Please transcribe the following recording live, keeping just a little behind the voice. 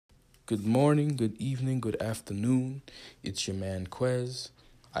Good morning, good evening, good afternoon. It's your man Quez.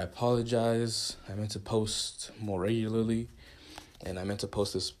 I apologize. I meant to post more regularly, and I meant to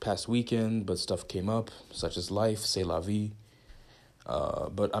post this past weekend, but stuff came up, such as life, c'est la vie.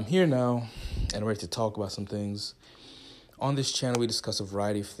 But I'm here now, and ready to talk about some things. On this channel, we discuss a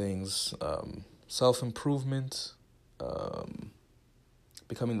variety of things: self-improvement,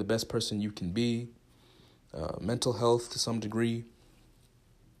 becoming the best person you can be, mental health to some degree,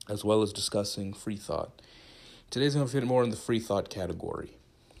 as well as discussing free thought. Today's going to fit more in the free thought category.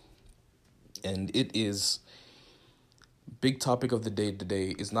 And it is, big topic of the day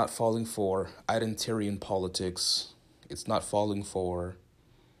today is not falling for identitarian politics. It's not falling for,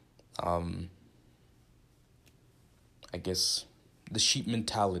 the sheep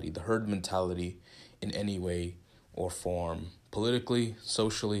mentality, the herd mentality in any way or form, politically,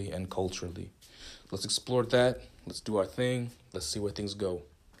 socially, and culturally. Let's explore that. Let's do our thing. Let's see where things go.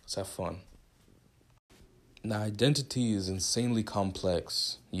 Let's have fun. Now, identity is insanely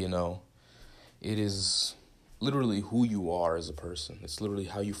complex, It is literally who you are as a person. It's literally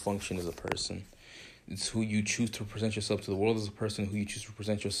how you function as a person. It's who you choose to present yourself to the world as a person, who you choose to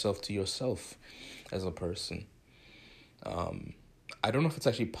present yourself to yourself as a person. I don't know if it's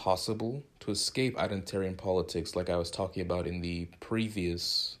actually possible to escape identitarian politics like I was talking about in the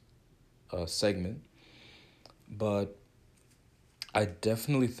previous segment, but I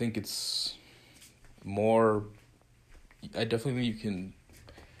definitely think you can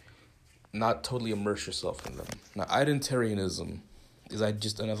not totally immerse yourself in them. Now, identitarianism is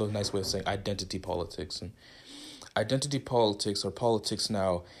just another nice way of saying identity politics. And identity politics are politics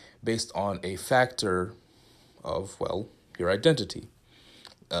now based on a factor of, your identity.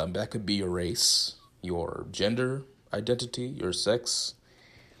 That could be your race, your gender identity, your sex,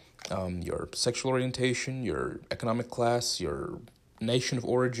 your sexual orientation, your economic class, your nation of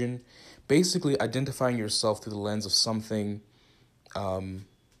origin, basically identifying yourself through the lens of something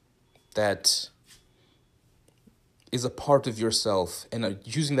that is a part of yourself and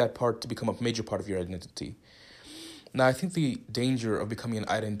using that part to become a major part of your identity. Now, I think the danger of becoming an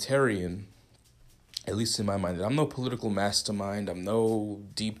identitarian, at least in my mind, I'm no political mastermind, I'm no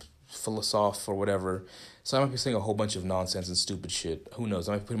deep philosopher or whatever, so I might be saying a whole bunch of nonsense and stupid shit. Who knows?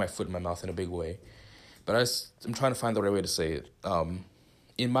 I might be putting my foot in my mouth in a big way. But I'm trying to find the right way to say it.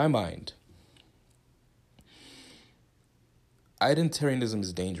 In my mind, identitarianism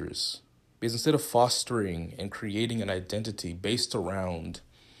is dangerous because instead of fostering and creating an identity based around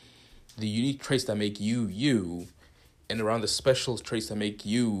the unique traits that make you, you, and around the special traits that make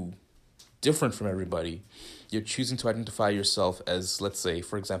you different from everybody, you're choosing to identify yourself as, let's say,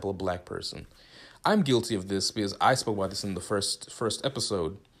 for example, a black person. I'm guilty of this because I spoke about this in the first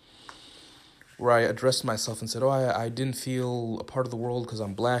episode, where I addressed myself and said, I didn't feel a part of the world because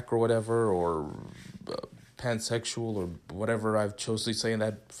I'm black or whatever, or pansexual or whatever I chose to say in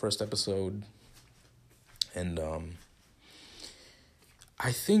that first episode. And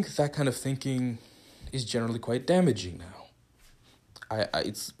I think that kind of thinking is generally quite damaging now.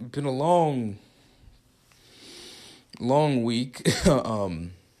 It's been a long week,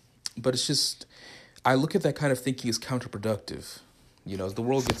 but it's just, I look at that kind of thinking as counterproductive. As the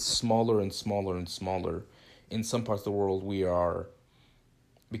world gets smaller and smaller and smaller, in some parts of the world we are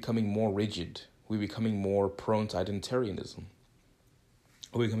becoming more rigid. We're becoming more prone to identitarianism.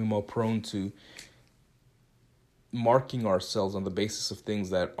 We're becoming more prone to marking ourselves on the basis of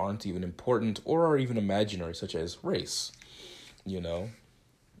things that aren't even important or are even imaginary, such as race,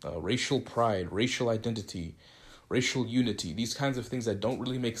 racial pride, racial identity, racial unity, these kinds of things that don't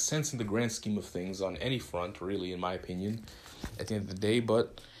really make sense in the grand scheme of things on any front, really, in my opinion, at the end of the day,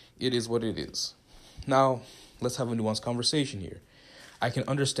 but it is what it is. Now, let's have a nuanced conversation here. I can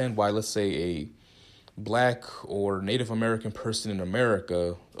understand why, let's say, a black or Native American person in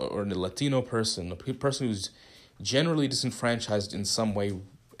America, or a Latino person, a person who's generally disenfranchised in some way,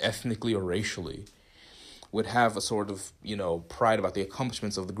 ethnically or racially, would have a sort of, pride about the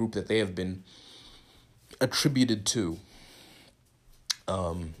accomplishments of the group that they have been attributed to.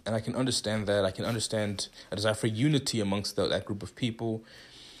 And I can understand that. I can understand a desire for unity amongst that group of people.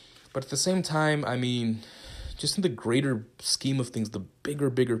 But at the same time, just in the greater scheme of things, the bigger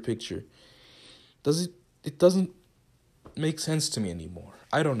picture, it doesn't make sense to me anymore.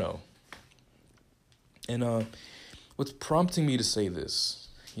 I don't know. And what's prompting me to say this,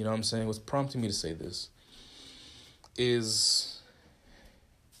 What's prompting me to say this is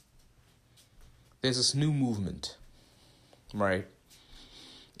there's this new movement, right,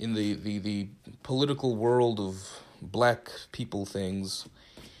 in the political world of black people things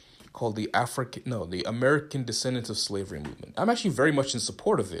called the American Descendants of Slavery movement. I'm actually very much in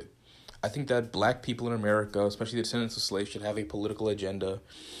support of it. I think that black people in America, especially the descendants of slaves, should have a political agenda,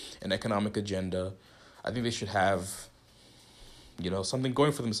 an economic agenda. I think they should have, something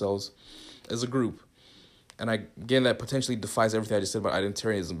going for themselves as a group. And again, that potentially defies everything I just said about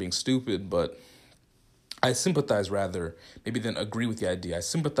identitarianism being stupid, but I sympathize rather, maybe than agree with the idea. I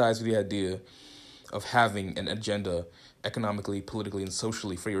sympathize with the idea of having an agenda economically, politically, and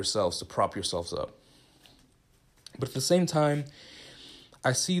socially for yourselves to prop yourselves up. But at the same time,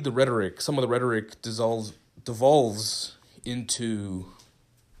 I see the rhetoric, some of the rhetoric devolves into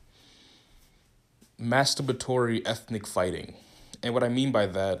masturbatory ethnic fighting. And what I mean by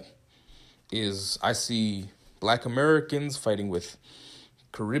that is I see black Americans fighting with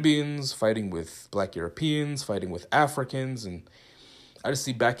Caribbeans, fighting with black Europeans, fighting with Africans, and I just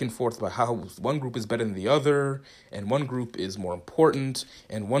see back and forth about how one group is better than the other, and one group is more important,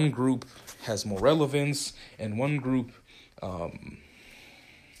 and one group has more relevance, and one group,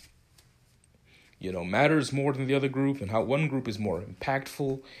 matters more than the other group, and how one group is more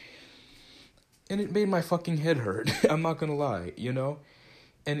impactful. And it made my fucking head hurt. I'm not gonna lie,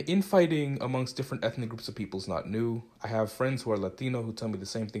 And infighting amongst different ethnic groups of people is not new. I have friends who are Latino who tell me the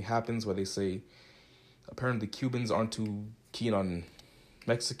same thing happens, where they say apparently Cubans aren't too keen on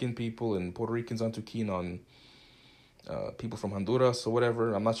Mexican people and Puerto Ricans aren't too keen on people from Honduras or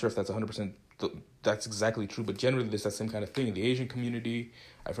whatever. I'm not sure if that's 100% that's exactly true, but generally there's that same kind of thing. In the Asian community,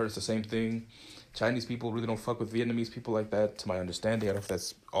 I've heard it's the same thing. Chinese people really don't fuck with Vietnamese people like that, to my understanding. I don't know if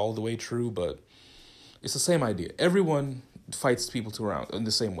that's all the way true, but it's the same idea. Everyone fights people in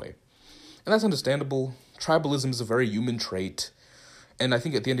the same way. And that's understandable. Tribalism is a very human trait. And I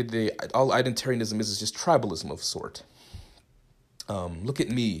think at the end of the day, all identitarianism is just tribalism of sort. Look at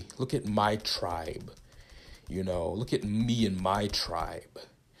me. Look at my tribe. Look at me and my tribe.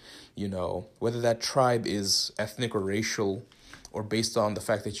 Whether that tribe is ethnic or racial, or based on the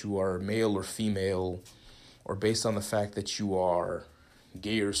fact that you are male or female, or based on the fact that you are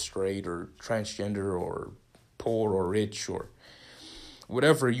gay or straight or transgender or poor or rich or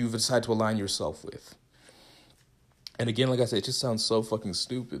whatever you've decided to align yourself with. And again, like I said, it just sounds so fucking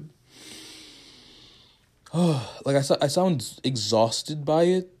stupid. I sound exhausted by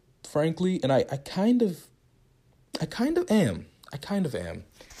it, frankly, and I kind of am.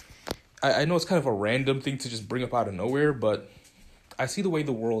 I know it's kind of a random thing to just bring up out of nowhere, but I see the way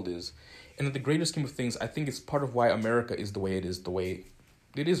the world is. And in the greater scheme of things, I think it's part of why America is the way it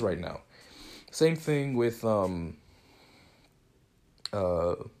is right now. Same thing with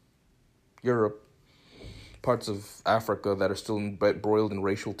Europe, parts of Africa that are still embroiled in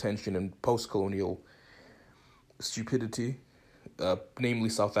racial tension and post-colonial stupidity, namely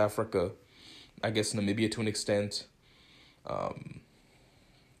South Africa, I guess Namibia to an extent.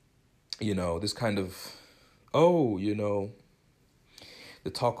 This kind of, the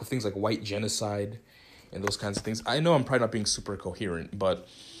talk of things like white genocide and those kinds of things. I know I'm probably not being super coherent, but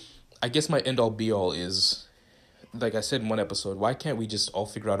I guess my end-all be-all is, like I said in one episode, why can't we just all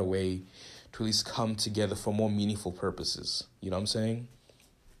figure out a way to at least come together for more meaningful purposes? You know what I'm saying?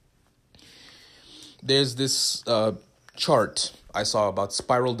 There's this chart I saw about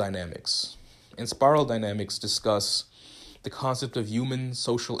spiral dynamics. And spiral dynamics discuss the concept of human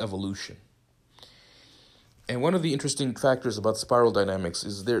social evolution. And one of the interesting factors about spiral dynamics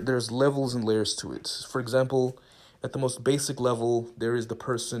is there's levels and layers to it. For example, at the most basic level, there is the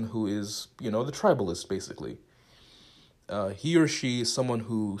person who is, the tribalist, basically. He or she is someone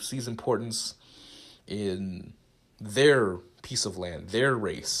who sees importance in their piece of land, their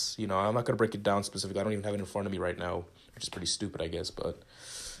race. I'm not going to break it down specifically. I don't even have it in front of me right now, which is pretty stupid, I guess, but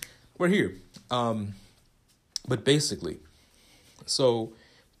we're here. But basically, so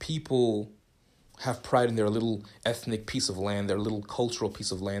people have pride in their little ethnic piece of land, their little cultural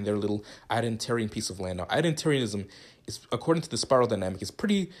piece of land, their little identitarian piece of land. Now, identitarianism is, according to the spiral dynamic, is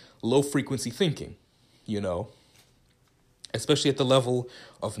pretty low-frequency thinking, especially at the level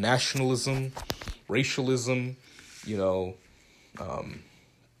of nationalism, racialism,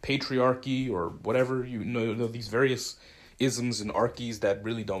 patriarchy, or whatever, these various isms and archies that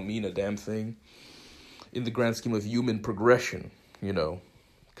really don't mean a damn thing in the grand scheme of human progression,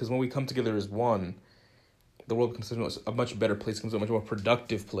 Because when we come together as one, the world becomes a much better place, becomes a much more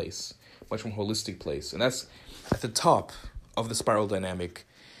productive place, much more holistic place. And that's at the top of the spiral dynamic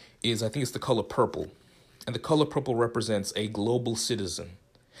is, I think it's the color purple. And the color purple represents a global citizen,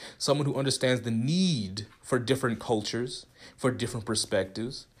 someone who understands the need for different cultures, for different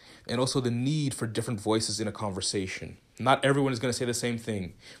perspectives, and also the need for different voices in a conversation. Not everyone is going to say the same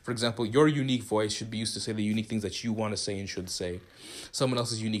thing. For example, your unique voice should be used to say the unique things that you want to say and should say. Someone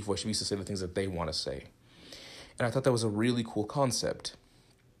else's unique voice should be used to say the things that they want to say. And I thought that was a really cool concept.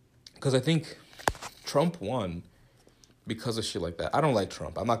 Because I think Trump won because of shit like that. I don't like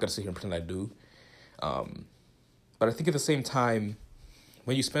Trump. I'm not going to sit here and pretend I do. But I think at the same time,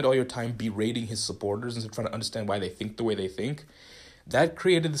 when you spend all your time berating his supporters and trying to understand why they think the way they think, that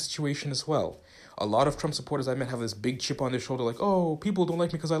created the situation as well. A lot of Trump supporters I met have this big chip on their shoulder like, oh, people don't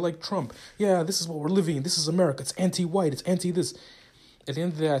like me because I like Trump. Yeah, this is what we're living in. This is America. It's anti-white. It's anti-this. At the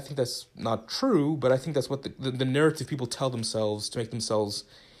end of the day, I think that's not true, but I think that's what the narrative people tell themselves to make themselves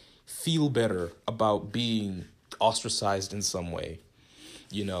feel better about being ostracized in some way,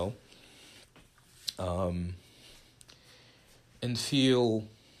 you know? And feel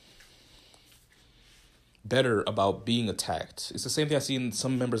better about being attacked. It's the same thing I see in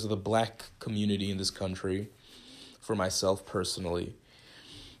some members of the black community in this country, for myself personally.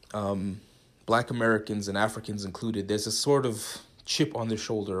 Black Americans and Africans included, there's a sort of chip on their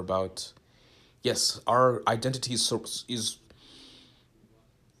shoulder about, yes, our identity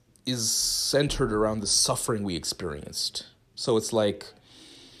is centered around the suffering we experienced. So it's like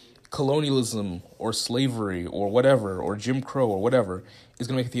colonialism or slavery or whatever, or Jim Crow or whatever, is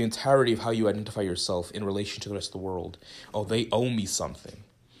going to make the entirety of how you identify yourself in relation to the rest of the world. Oh, they owe me something.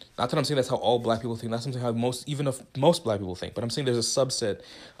 Not that I'm saying that's how all black people think. That's something how most black people think. But I'm saying there's a subset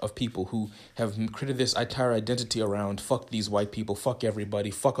of people who have created this entire identity around fuck these white people, fuck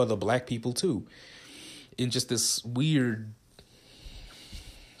everybody, fuck other black people too. In just this weird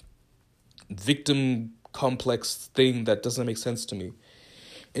victim complex thing that doesn't make sense to me.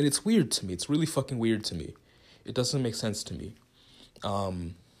 And it's weird to me. It's really fucking weird to me. It doesn't make sense to me.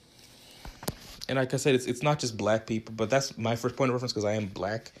 And like I said, it's not just black people, but that's my first point of reference because I am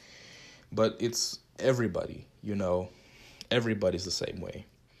black. But it's everybody, you know. Everybody's the same way.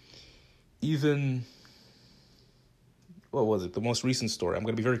 Even, what was it? The most recent story. I'm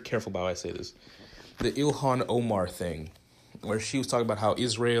going to be very careful about how I say this. The Ilhan Omar thing, where she was talking about how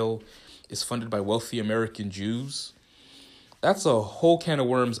Israel is funded by wealthy American Jews. That's a whole can of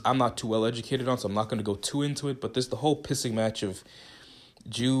worms I'm not too well educated on, so I'm not going to go too into it. But there's the whole pissing match of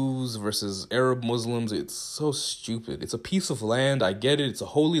Jews versus Arab Muslims. It's so stupid. It's a piece of land. I get it. It's a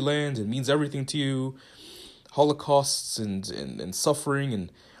holy land. It means everything to you. Holocausts and suffering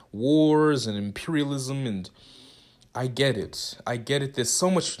and wars and imperialism, and I get it. I get it. There's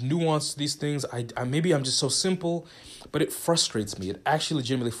so much nuance to these things. I maybe I'm just so simple, but it frustrates me. It actually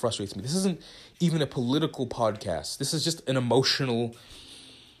legitimately frustrates me. This isn't even a political podcast. This is just an emotional,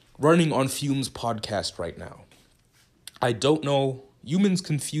 running on fumes podcast right now. I don't know. Humans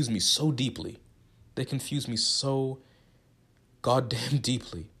confuse me so deeply. They confuse me so goddamn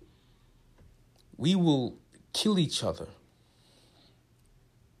deeply. We will kill each other,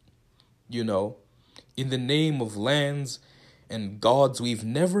 you know, in the name of lands and gods we've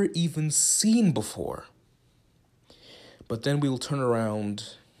never even seen before. But then we'll turn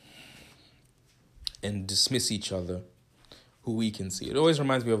around and dismiss each other, who we can see. It always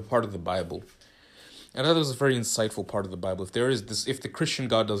reminds me of a part of the Bible. And I thought it was a very insightful part of the Bible. If the Christian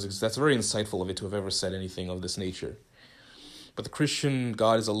God does exist, that's very insightful of it to have ever said anything of this nature. But the Christian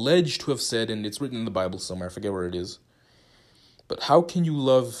God is alleged to have said, and it's written in the Bible somewhere, I forget where it is, but how can you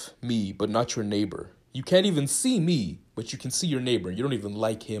love me but not your neighbor? You can't even see me, but you can see your neighbor, and you don't even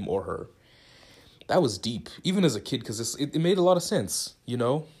like him or her. That was deep, even as a kid, because it made a lot of sense, you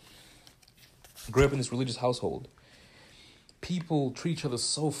know? I grew up in this religious household. People treat each other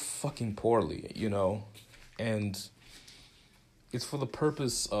so fucking poorly, you know? And it's for the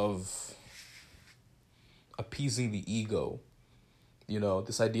purpose of appeasing the ego. You know,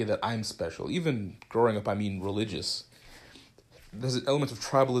 this idea that I'm special. Even growing up, I mean religious. There's an element of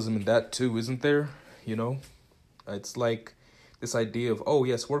tribalism in that too, isn't there? You know? It's like this idea of, oh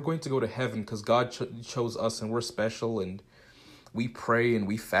yes, we're going to go to heaven because God chose us and we're special and we pray and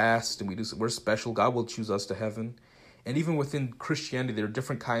we fast and we're special. God will choose us to heaven. And even within Christianity, there are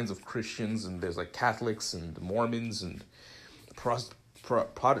different kinds of Christians, and there's like Catholics and Mormons and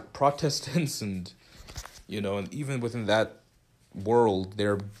Protestants, and you know, and even within that world,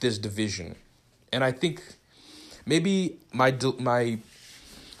 there's division. And I think maybe my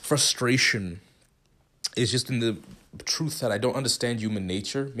frustration is just in the truth that I don't understand human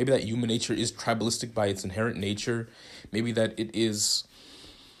nature. Maybe that human nature is tribalistic by its inherent nature. Maybe that it is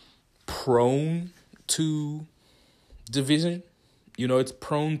prone to division, you know, it's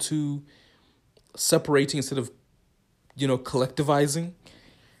prone to separating instead of, you know, collectivizing.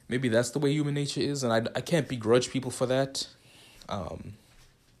 Maybe that's the way human nature is, and I can't begrudge people for that.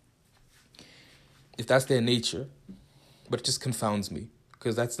 If that's their nature, but it just confounds me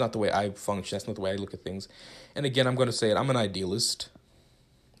because that's not the way I function. That's not the way I look at things. And again, I'm going to say it. I'm an idealist.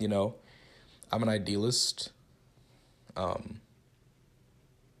 You know, I'm an idealist.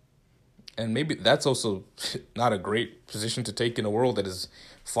 And maybe that's also not a great position to take in a world that is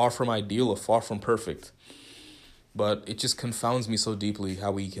far from ideal or far from perfect. But it just confounds me so deeply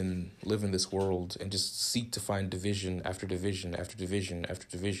how we can live in this world and just seek to find division after division after division after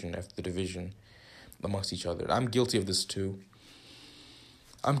division after division amongst each other. I'm guilty of this too.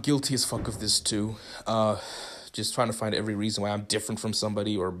 I'm guilty as fuck of this too. Just trying to find every reason why I'm different from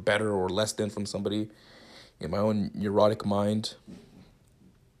somebody or better or less than from somebody in my own neurotic mind.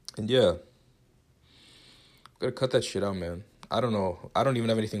 And yeah, gotta cut that shit out, man. I don't know. I don't even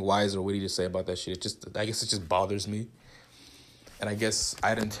have anything wise or witty to say about that shit. I guess it just bothers me. And I guess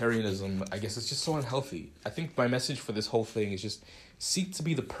identitarianism, I guess it's just so unhealthy. I think my message for this whole thing is just seek to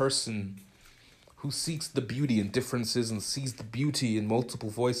be the person who seeks the beauty in differences and sees the beauty in multiple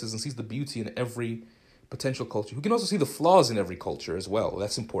voices and sees the beauty in every potential culture. Who can also see the flaws in every culture as well.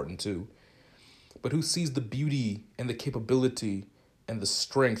 That's important too. But who sees the beauty and the capability and the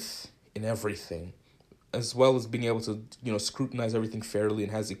strength in everything, as well as being able to, scrutinize everything fairly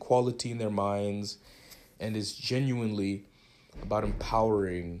and has equality in their minds and is genuinely about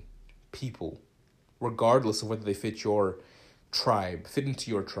empowering people, regardless of whether they fit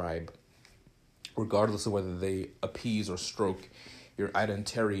into your tribe, regardless of whether they appease or stroke your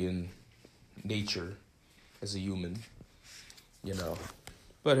identitarian nature as a human,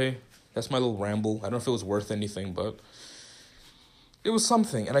 But hey, that's my little ramble. I don't know if it was worth anything, but it was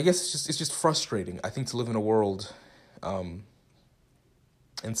something. And I guess it's just frustrating, I think, to live in a world and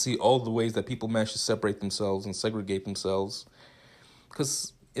see all the ways that people manage to separate themselves and segregate themselves.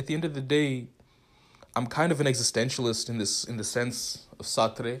 Because at the end of the day, I'm kind of an existentialist in the sense of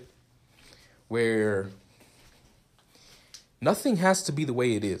Sartre, where nothing has to be the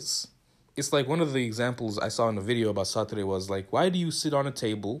way it is. It's like one of the examples I saw in a video about Sartre was like, why do you sit on a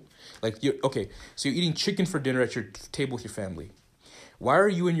table? So you're eating chicken for dinner at your table with your family. Why are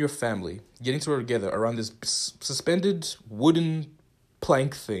you and your family getting together around this suspended wooden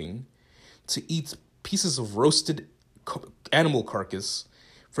plank thing to eat pieces of roasted animal carcass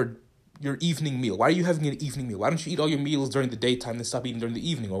for your evening meal? Why are you having an evening meal? Why don't you eat all your meals during the daytime and stop eating during the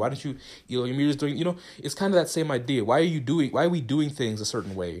evening? Or why don't you eat all your meals during, it's kind of that same idea. Why are we doing things a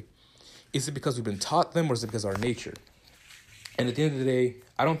certain way? Is it because we've been taught them, or is it because of our nature? And at the end of the day,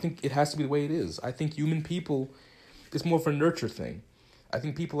 I don't think it has to be the way it is. I think human people, it's more of a nurture thing. I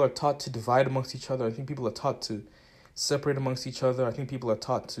think people are taught to divide amongst each other. I think people are taught to separate amongst each other. I think people are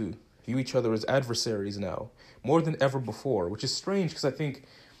taught to view each other as adversaries now, more than ever before, which is strange because I think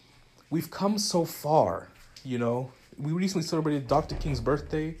we've come so far, We recently celebrated Dr. King's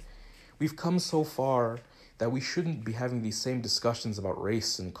birthday. We've come so far that we shouldn't be having these same discussions about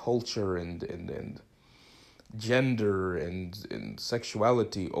race and culture and gender and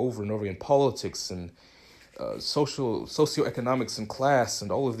sexuality over and over again, politics and socioeconomics and class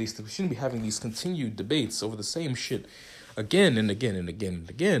and all of these things. We shouldn't be having these continued debates over the same shit again and again and again and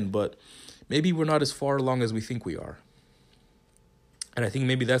again, but maybe we're not as far along as we think we are. And I think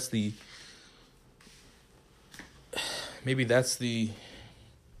maybe that's the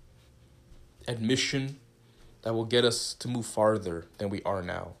admission that will get us to move farther than we are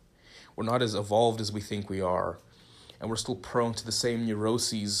now. We're not as evolved as we think we are, and we're still prone to the same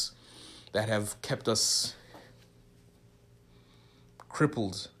neuroses that have kept us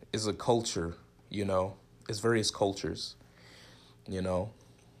crippled as a culture, as various cultures,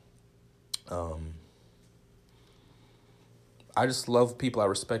 I just love people. I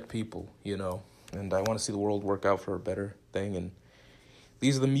respect people, and I want to see the world work out for a better thing. And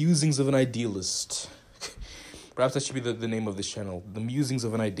these are the musings of an idealist. Perhaps that should be the name of this channel, The Musings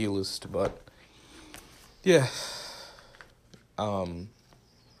of an Idealist. But yeah,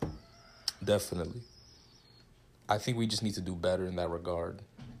 definitely. I think we just need to do better in that regard,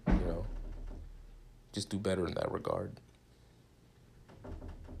 Just do better in that regard.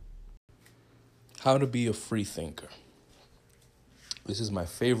 How to be a free thinker. This is my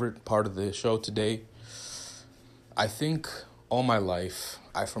favorite part of the show today. I think all my life,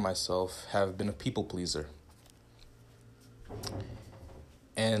 I for myself have been a people pleaser.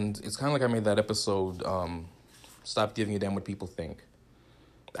 And it's kind of like I made that episode, Stop Giving a Damn What People Think.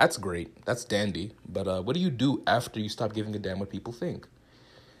 That's great. That's dandy. But what do you do after you stop giving a damn what people think?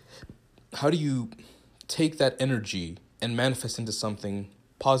 How do you take that energy and manifest into something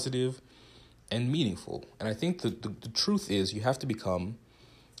positive and meaningful? And I think the truth is you have to become,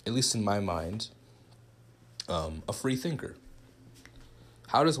 at least in my mind, a free thinker.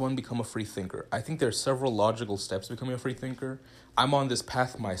 How does one become a free thinker? I think there are several logical steps to becoming a free thinker. I'm on this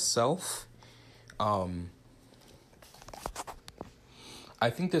path myself. I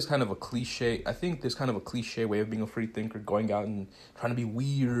think there's kind of a cliche. I think there's kind of a cliche way of being a free thinker, going out and trying to be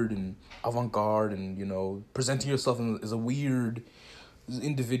weird and avant-garde, and presenting yourself as a weird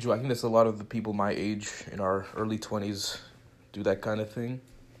individual. I think that's a lot of the people my age in our early 20s do that kind of thing.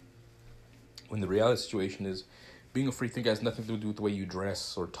 When the reality situation is, being a free thinker has nothing to do with the way you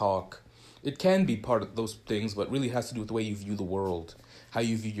dress or talk. It can be part of those things, but really has to do with the way you view the world, how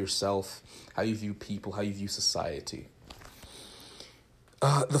you view yourself, how you view people, how you view society.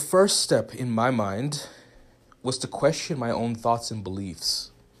 The first step in my mind was to question my own thoughts and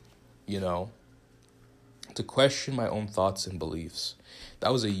beliefs, to question my own thoughts and beliefs.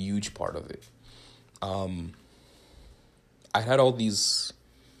 That was a huge part of it. I had all these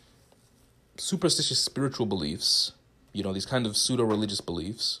superstitious spiritual beliefs, these kind of pseudo-religious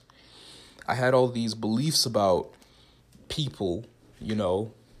beliefs. I had all these beliefs about people,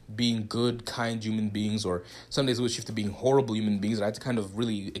 being good, kind human beings, or some days it would shift to being horrible human beings. And I had to kind of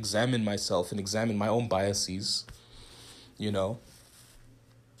really examine myself and examine my own biases, and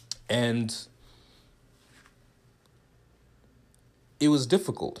it was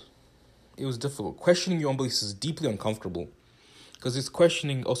difficult. Questioning your own beliefs is deeply uncomfortable because it's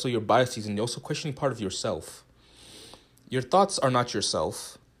questioning also your biases and also questioning part of yourself. Your thoughts are not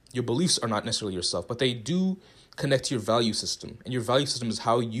yourself. Your beliefs are not necessarily yourself, but they do connect to your value system. And your value system is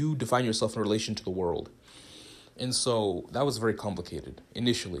how you define yourself in relation to the world. And so that was very complicated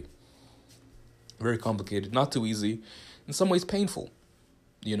initially. Very complicated, not too easy, in some ways painful.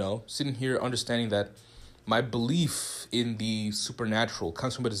 Sitting here understanding that my belief in the supernatural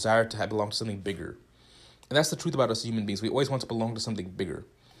comes from a desire to belong to something bigger. And that's the truth about us human beings. We always want to belong to something bigger.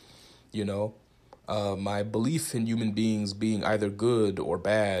 My belief in human beings being either good or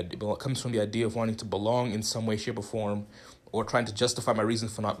bad, it comes from the idea of wanting to belong in some way, shape, or form, or trying to justify my reason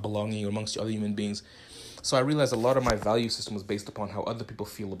for not belonging amongst other human beings. So I realized a lot of my value system was based upon how other people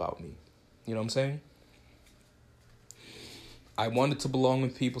feel about me. You know what I'm saying? I wanted to belong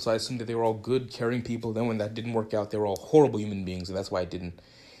with people, so I assumed that they were all good, caring people. Then when that didn't work out, they were all horrible human beings, and that's why I didn't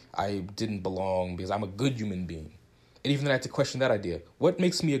belong, because I'm a good human being. And even then I had to question that idea. What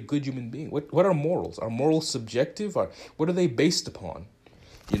makes me a good human being? What are morals? Are morals subjective? Or what are they based upon?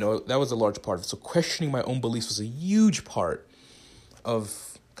 That was a large part of it. So questioning my own beliefs was a huge part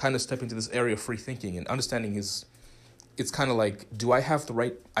of kind of stepping into this area of free thinking and understanding it's kind of like, do I have the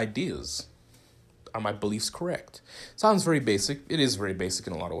right ideas? Are my beliefs correct? Sounds very basic. It is very basic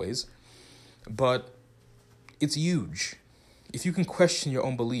in a lot of ways. But it's huge. If you can question your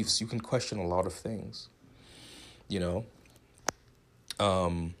own beliefs, you can question a lot of things.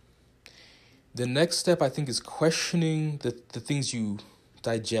 The next step, I think, is questioning the things you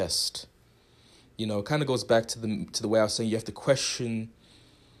digest. It kind of goes back to the way I was saying you have to question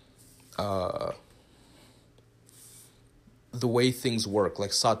the way things work,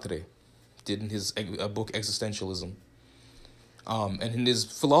 like Sartre did in his book Existentialism, and in his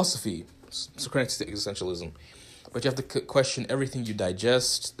philosophy, Socratic existentialism. But you have to question everything you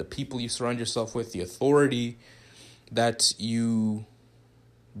digest, the people you surround yourself with, the authority that you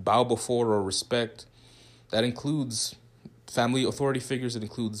bow before or respect. That includes family authority figures. It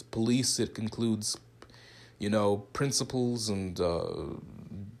includes police. It includes, principals and,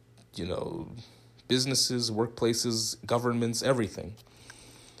 businesses, workplaces, governments, everything.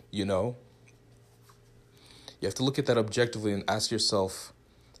 You have to look at that objectively and ask yourself,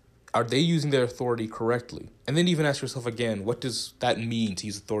 are they using their authority correctly? And then even ask yourself again, what does that mean to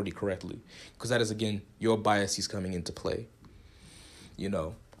use authority correctly? Because that is, again, your biases coming into play.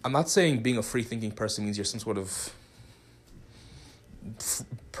 I'm not saying being a free-thinking person means you're some sort of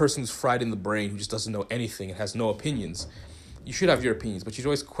person who's fried in the brain who just doesn't know anything and has no opinions. You should have your opinions, but you should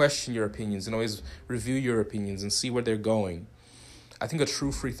always question your opinions and always review your opinions and see where they're going. I think a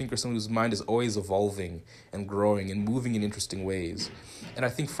true free thinker is someone whose mind is always evolving and growing and moving in interesting ways. And I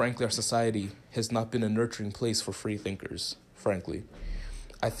think, frankly, our society has not been a nurturing place for free thinkers, frankly.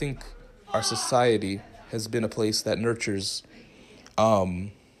 I think our society has been a place that nurtures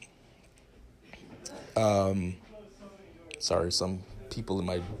sorry, some people in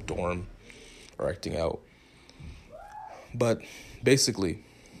my dorm are acting out. But basically,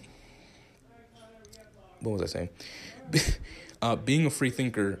 what was I saying? Being a free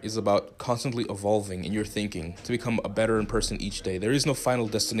thinker is about constantly evolving in your thinking to become a better person each day. There is no final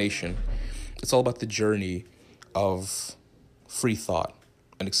destination. It's all about the journey of free thought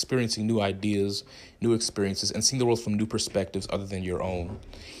and experiencing new ideas, new experiences, and seeing the world from new perspectives other than your own,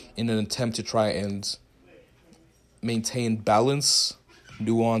 in an attempt to try and maintain balance,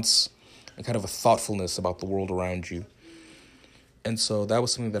 nuance, and kind of a thoughtfulness about the world around you. And so that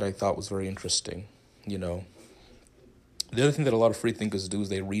was something that I thought was very interesting, The other thing that a lot of free thinkers do is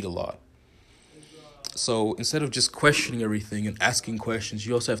they read a lot. So instead of just questioning everything and asking questions,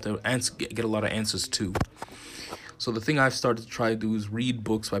 you also have to get a lot of answers too. So the thing I've started to try to do is read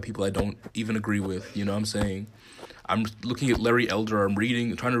books by people I don't even agree with. You know what I'm saying? I'm looking at Larry Elder. I'm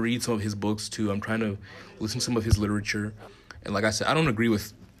trying to read some of his books too. I'm trying to listen to some of his literature. And like I said, I don't agree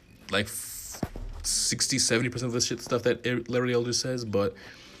with like 60, 70% of the stuff that Larry Elder says, but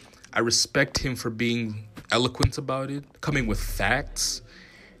I respect him for being eloquent about it, coming with facts,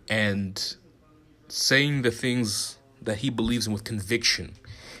 and saying the things that he believes in with conviction.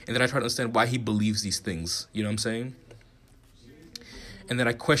 And then I try to understand why he believes these things. You know what I'm saying? And then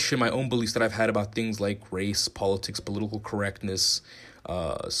I question my own beliefs that I've had about things like race, politics, political correctness,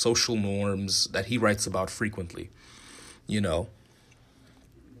 social norms that he writes about frequently. You know?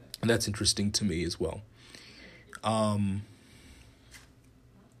 And that's interesting to me as well.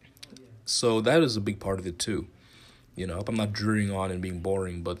 So that is a big part of it too. You know, I'm not drearing on and being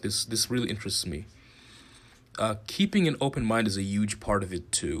boring, but this really interests me. Keeping an open mind is a huge part of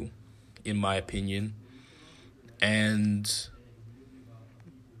it too, in my opinion. And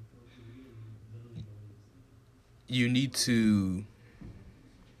you need to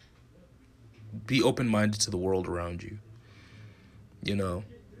be open-minded to the world around you. You know,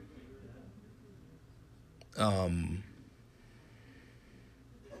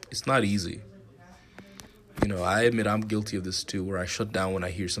 it's not easy. You know, I admit I'm guilty of this too, where I shut down when I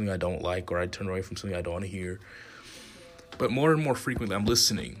hear something I don't like, or I turn away from something I don't want to hear. But more and more frequently, I'm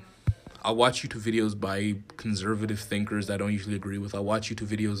listening. I'll watch YouTube videos by conservative thinkers that I don't usually agree with. I'll watch YouTube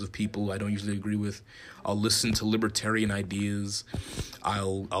videos of people I don't usually agree with. I'll listen to libertarian ideas.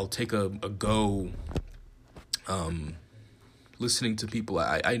 I'll take a go listening to people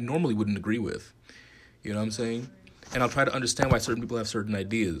I normally wouldn't agree with. You know what I'm saying? And I'll try to understand why certain people have certain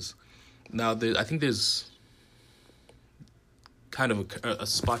ideas. Now, I think there's kind of a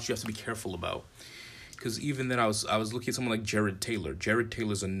spot you have to be careful about. Because even then, I was looking at someone like Jared Taylor. Jared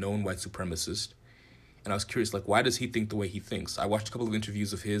Taylor's a known white supremacist. And I was curious, like, why does he think the way he thinks? I watched a couple of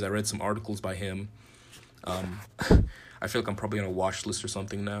interviews of his. I read some articles by him. I feel like I'm probably on a watch list or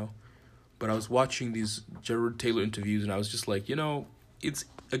something now. But I was watching these Jared Taylor interviews, and I was just like, you know, it's,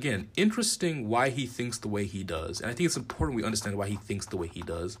 again, interesting why he thinks the way he does. And I think it's important we understand why he thinks the way he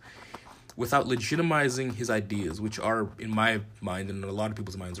does, without legitimizing his ideas, which are, in my mind, and in a lot of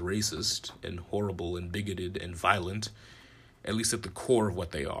people's minds, racist and horrible and bigoted and violent, at least at the core of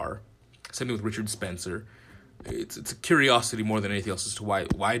what they are. Same thing with Richard Spencer. It's a curiosity more than anything else as to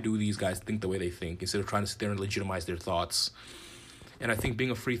why do these guys think the way they think, instead of trying to sit there and legitimize their thoughts. And I think being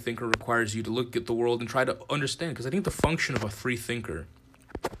a free thinker requires you to look at the world and try to understand, because I think the function of a free thinker,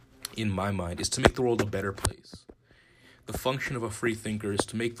 in my mind, is to make the world a better place. The function of a free thinker is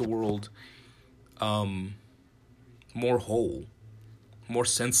to make the world more whole, more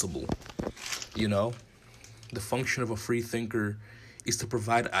sensible, you know? The function of a free thinker is to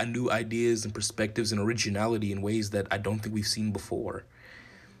provide new ideas and perspectives and originality in ways that I don't think we've seen before.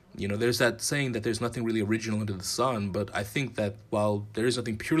 You know, there's that saying that there's nothing really original under the sun, but I think that while there is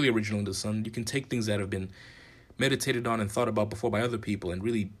nothing purely original under the sun, you can take things that have been meditated on and thought about before by other people and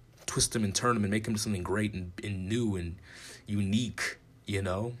really twist them and turn them and make them into something great and new and unique, you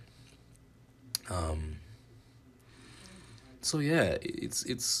know? So yeah,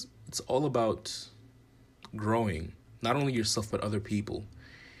 it's all about growing, not only yourself, but other people.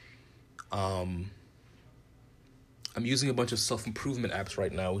 I'm using a bunch of self-improvement apps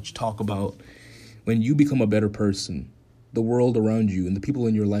right now, which talk about when you become a better person, the world around you and the people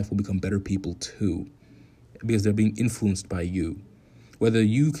in your life will become better people too, because they're being influenced by you. Whether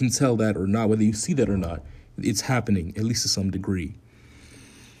you can tell that or not, whether you see that or not, it's happening, at least to some degree.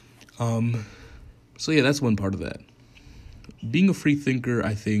 So yeah, that's one part of that. Being a free thinker,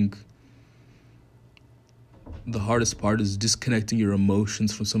 I think the hardest part is disconnecting your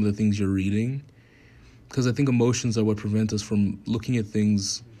emotions from some of the things you're reading. Because I think emotions are what prevent us from looking at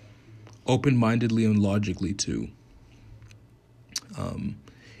things open-mindedly and logically too.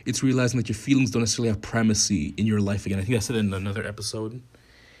 It's realizing that your feelings don't necessarily have primacy in your life again. I think I said it in another episode.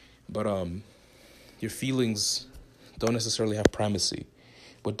 But your feelings don't necessarily have primacy.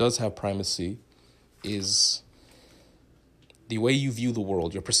 What does have primacy is the way you view the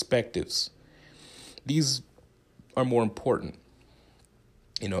world, your perspectives. These are more important.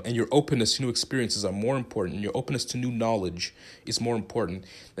 You know, and your openness to new experiences are more important. And your openness to new knowledge is more important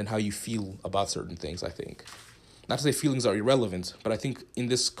than how you feel about certain things, I think. Not to say feelings are irrelevant, but I think in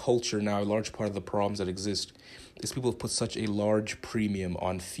this culture now, a large part of the problems that exist is people have put such a large premium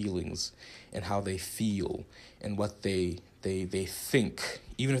on feelings and how they feel and what they think.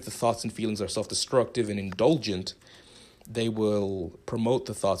 Even if the thoughts and feelings are self-destructive and indulgent, they will promote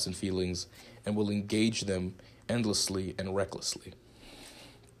the thoughts and feelings and will engage them endlessly and recklessly.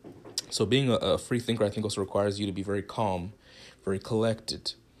 So being a free thinker, I think, also requires you to be very calm, very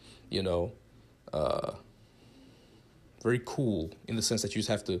collected, you know, very cool, in the sense that you just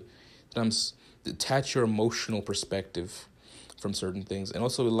have to sometimes detach your emotional perspective from certain things. And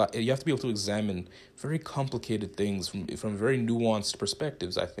also you have to be able to examine very complicated things from very nuanced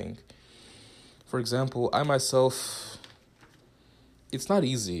perspectives, I think. For example, I myself, it's not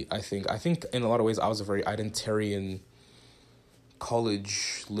easy, I think. I think in a lot of ways I was a very identitarian,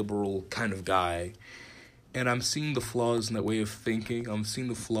 college, liberal kind of guy. And I'm seeing the flaws in that way of thinking. I'm seeing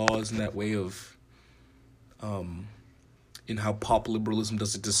the flaws in that way of, in how pop liberalism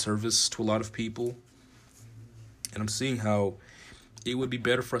does a disservice to a lot of people. And I'm seeing how it would be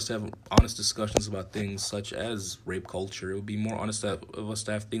better for us to have honest discussions about things such as rape culture. It would be more honest of us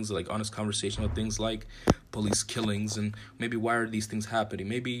to have things like honest conversation about things like police killings and maybe why are these things happening.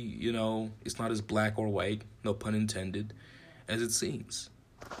 Maybe, you know, it's not as black or white, no pun intended, as it seems,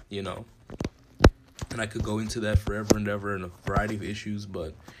 you know. And I could go into that forever and ever in a variety of issues,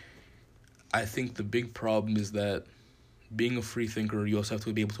 but I think the big problem is that being a free thinker, you also have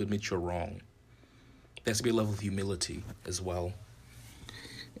to be able to admit you're wrong. There has to be a level of humility as well.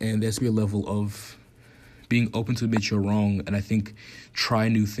 And there has to be a level of being open to admit you're wrong, and I think try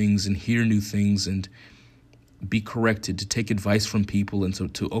new things and hear new things and be corrected, to take advice from people, and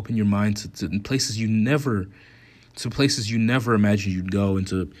to open your mind to places you never imagined you'd go, and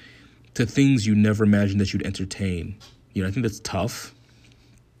to things you never imagined that you'd entertain. You know, I think that's tough.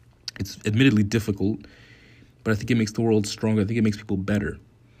 It's admittedly difficult, but I think it makes the world stronger. I think it makes people better.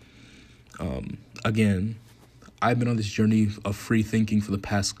 Again, I've been on this journey of free thinking for the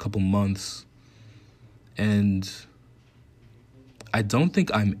past couple months, and I don't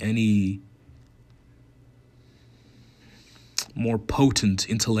think I'm any more potent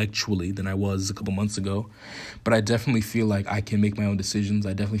intellectually than I was a couple months ago, but I definitely feel like I can make my own decisions.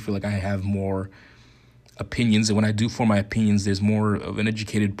 I definitely feel like I have more opinions, and when I do form my opinions, there's more of an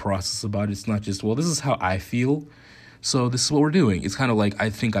educated process about it. It's not just, well, this is how I feel, so this is what we're doing. It's kind of like I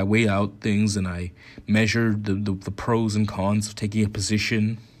think I weigh out things and I measure the pros and cons of taking a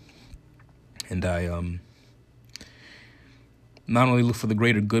position, and I not only look for the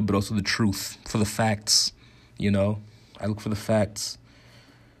greater good, but also the truth, for the facts, you know. I look for the facts.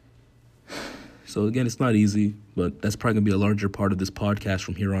 So again, it's not easy, but that's probably going to be a larger part of this podcast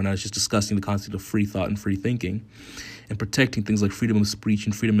from here on out. It's just discussing the concept of free thought and free thinking and protecting things like freedom of speech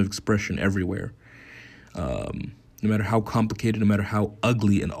and freedom of expression everywhere. No matter how complicated, no matter how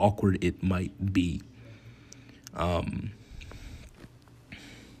ugly and awkward it might be. But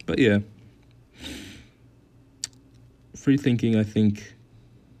yeah, free thinking, I think,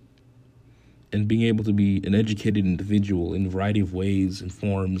 and being able to be an educated individual in a variety of ways and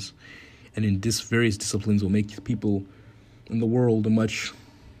forms and in various disciplines will make people in the world a much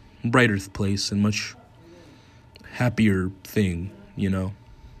brighter place and much happier thing, you know?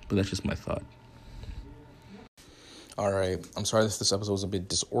 But that's just my thought. All right. I'm sorry if this episode was a bit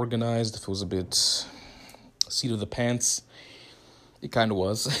disorganized, if it was a bit seat of the pants. It kind of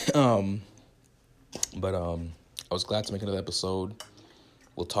was. But I was glad to make another episode.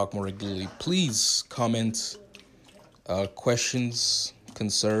 We'll talk more regularly. Please comment questions,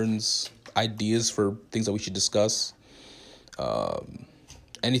 concerns, ideas for things that we should discuss.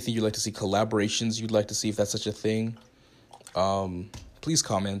 Anything you'd like to see, collaborations you'd like to see, if that's such a thing. Please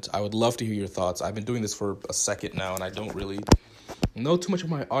comment. I would love to hear your thoughts. I've been doing this for a second now, and I don't really know too much of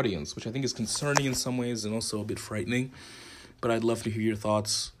my audience, which I think is concerning in some ways and also a bit frightening. But I'd love to hear your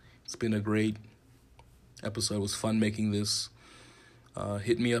thoughts. It's been a great episode. It was fun making this.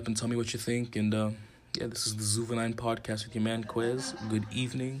 Hit me up and tell me what you think. And yeah, this is the Zuvenine Podcast with your man Quez. Good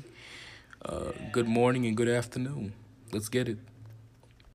evening, good morning, and good afternoon. Let's get it.